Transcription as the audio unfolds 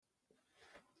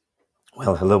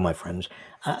Well, hello, my friends.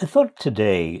 I thought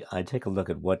today I'd take a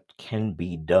look at what can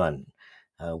be done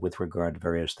with regard to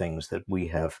various things that we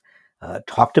have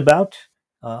talked about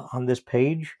on this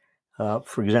page.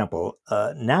 For example,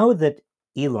 now that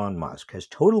Elon Musk has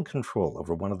total control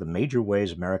over one of the major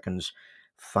ways Americans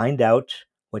find out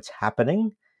what's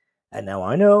happening, and now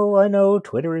I know,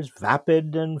 Twitter is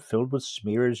vapid and filled with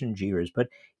smears and jeers, but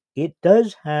it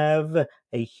does have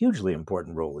a hugely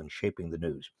important role in shaping the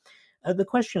news. The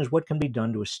question is what can be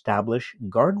done to establish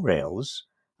guardrails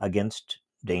against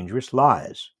dangerous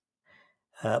lies?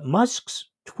 Musk's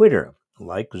Twitter,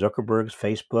 like Zuckerberg's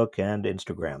Facebook and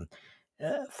Instagram,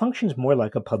 functions more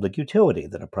like a public utility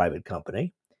than a private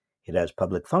company. It has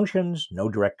public functions, no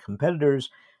direct competitors.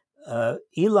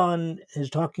 Elon is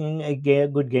talking a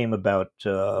good game about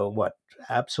what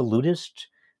absolutist,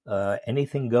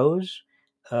 anything goes,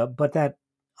 but that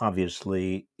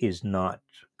obviously is not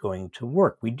going to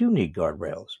work. We do need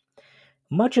guardrails.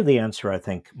 Much of the answer, I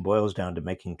think, boils down to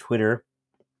making Twitter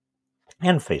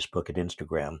and Facebook and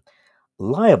Instagram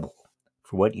liable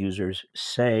for what users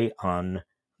say on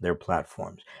their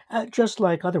platforms, just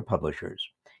like other publishers.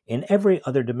 In every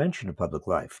other dimension of public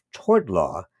life, tort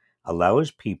law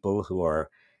allows people who are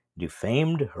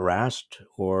defamed, harassed,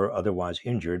 or otherwise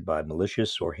injured by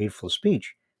malicious or hateful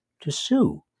speech to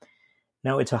sue.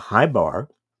 Now, it's a high bar.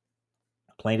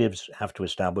 Plaintiffs have to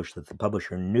establish that the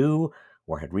publisher knew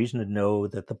or had reason to know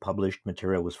that the published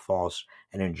material was false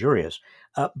and injurious.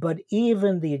 But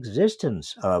even the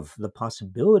existence of the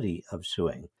possibility of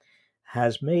suing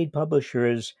has made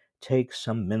publishers take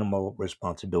some minimal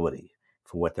responsibility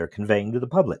for what they're conveying to the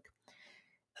public.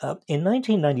 In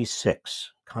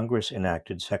 1996, Congress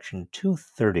enacted Section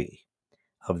 230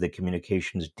 of the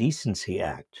Communications Decency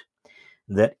Act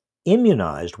that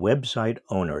immunized website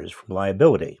owners from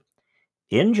liability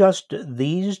in just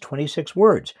these 26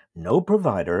 words. No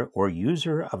provider or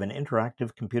user of an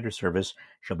interactive computer service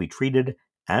shall be treated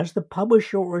as the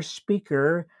publisher or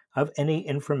speaker of any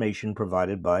information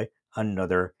provided by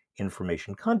another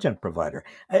information content provider,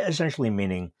 essentially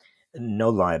meaning no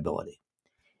liability.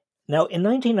 Now, in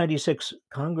 1996,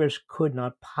 Congress could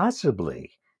not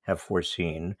possibly have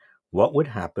foreseen what would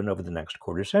happen over the next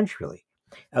quarter century,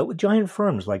 with giant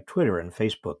firms like Twitter and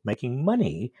Facebook making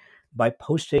money by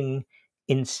posting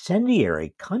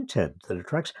incendiary content that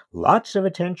attracts lots of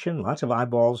attention, lots of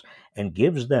eyeballs, and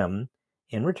gives them,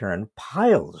 in return,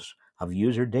 piles of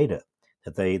user data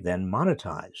that they then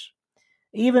monetize.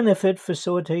 Even if it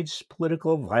facilitates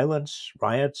political violence,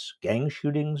 riots, gang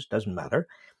shootings, doesn't matter.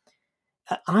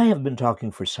 I have been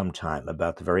talking for some time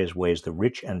about the various ways the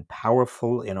rich and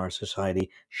powerful in our society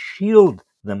shield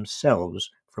themselves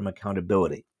from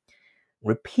accountability.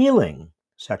 Repealing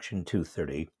Section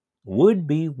 230 would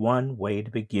be one way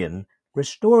to begin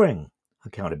restoring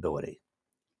accountability.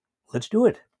 Let's do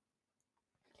it.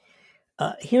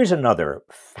 Here's another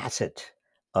facet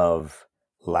of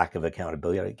lack of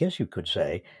accountability, I guess you could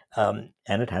say, and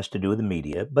it has to do with the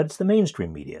media, but it's the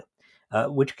mainstream media,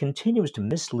 which continues to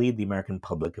mislead the American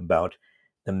public about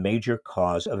the major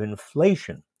cause of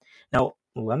inflation. Now,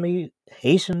 let me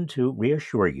hasten to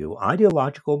reassure you,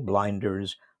 ideological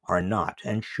blinders are not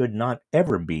and should not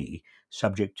ever be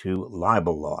subject to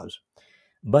libel laws,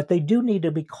 but they do need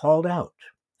to be called out.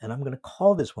 And I'm going to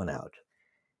call this one out.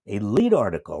 A lead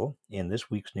article in this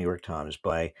week's New York Times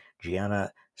by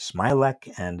Gianna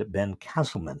Smilek and Ben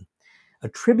Castleman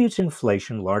attributes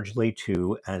inflation largely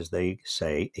to, as they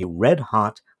say, a red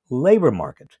hot labor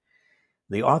market.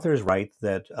 The authors write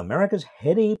that America's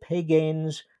heady pay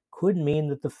gains could mean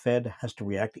that the Fed has to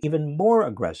react even more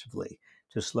aggressively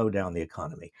to slow down the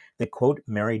economy. They quote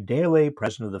Mary Daly,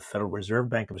 president of the Federal Reserve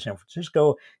Bank of San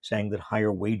Francisco, saying that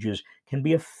higher wages can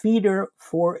be a feeder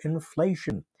for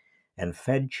inflation, and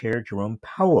Fed Chair Jerome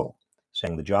Powell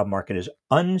saying the job market is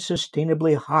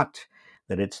unsustainably hot,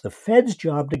 that it's the Fed's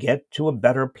job to get to a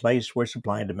better place where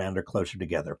supply and demand are closer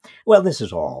together. Well, this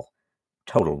is all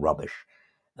total rubbish.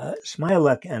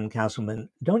 Smilek and Castleman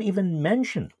don't even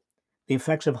mention the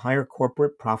effects of higher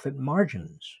corporate profit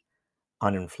margins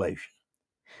on inflation.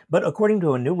 But according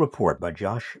to a new report by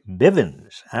Josh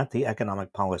Bivens at the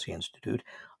Economic Policy Institute,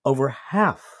 over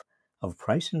half of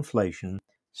price inflation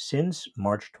since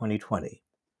March 2020,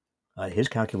 his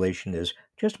calculation is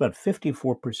just about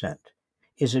 54%,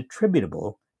 is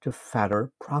attributable to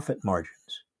fatter profit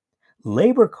margins.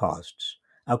 Labor costs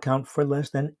account for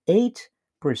less than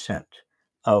 8%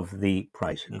 of the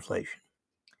price inflation.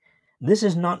 This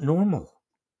is not normal.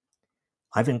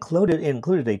 I've included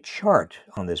a chart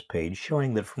on this page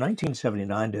showing that from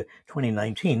 1979 to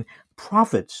 2019,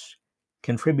 profits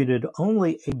contributed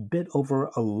only a bit over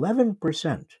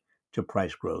 11% to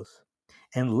price growth,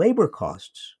 and labor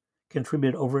costs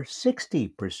contribute over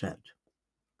 60%.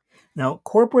 Now,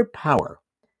 corporate power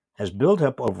has built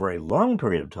up over a long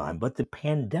period of time, but the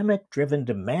pandemic driven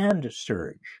demand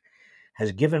surge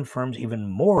has given firms even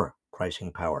more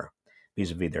pricing power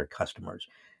vis a vis their customers.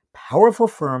 Powerful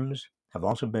firms have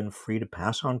also been free to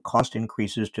pass on cost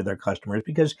increases to their customers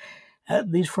because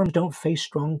these firms don't face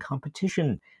strong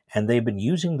competition, and they've been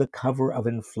using the cover of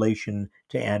inflation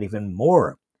to add even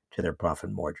more to their profit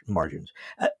margins.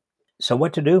 So,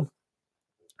 what to do?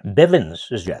 Bivens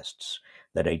suggests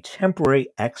that a temporary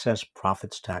excess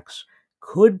profits tax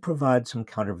could provide some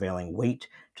countervailing weight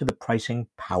to the pricing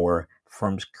power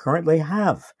firms currently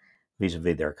have vis a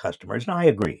vis their customers. And I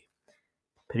agree.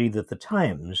 Pity that the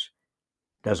Times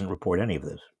doesn't report any of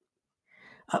this.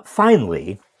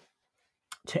 Finally,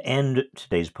 to end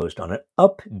today's post on an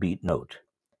upbeat note,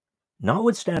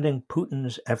 notwithstanding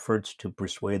Putin's efforts to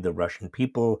persuade the Russian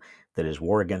people that his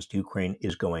war against Ukraine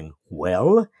is going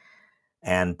well,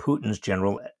 and Putin's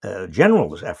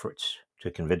general's efforts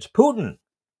to convince Putin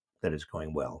that it's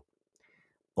going well,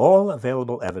 all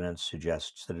available evidence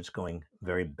suggests that it's going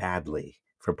very badly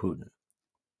for Putin.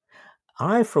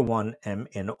 I, for one, am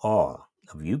in awe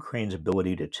of Ukraine's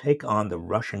ability to take on the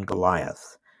Russian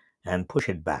Goliath and push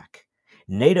it back.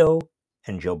 NATO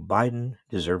and Joe Biden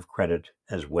deserve credit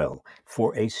as well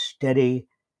for a steady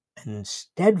and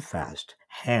steadfast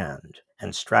hand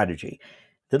and strategy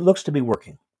that looks to be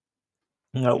working.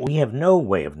 Now, we have no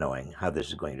way of knowing how this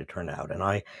is going to turn out, and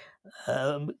I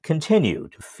continue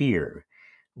to fear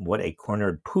what a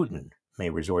cornered Putin may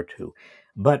resort to.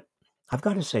 But I've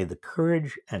got to say, the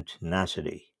courage and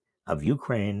tenacity of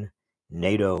Ukraine,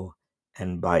 NATO,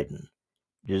 and Biden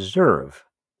deserve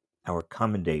our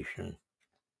commendation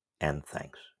and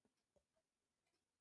thanks.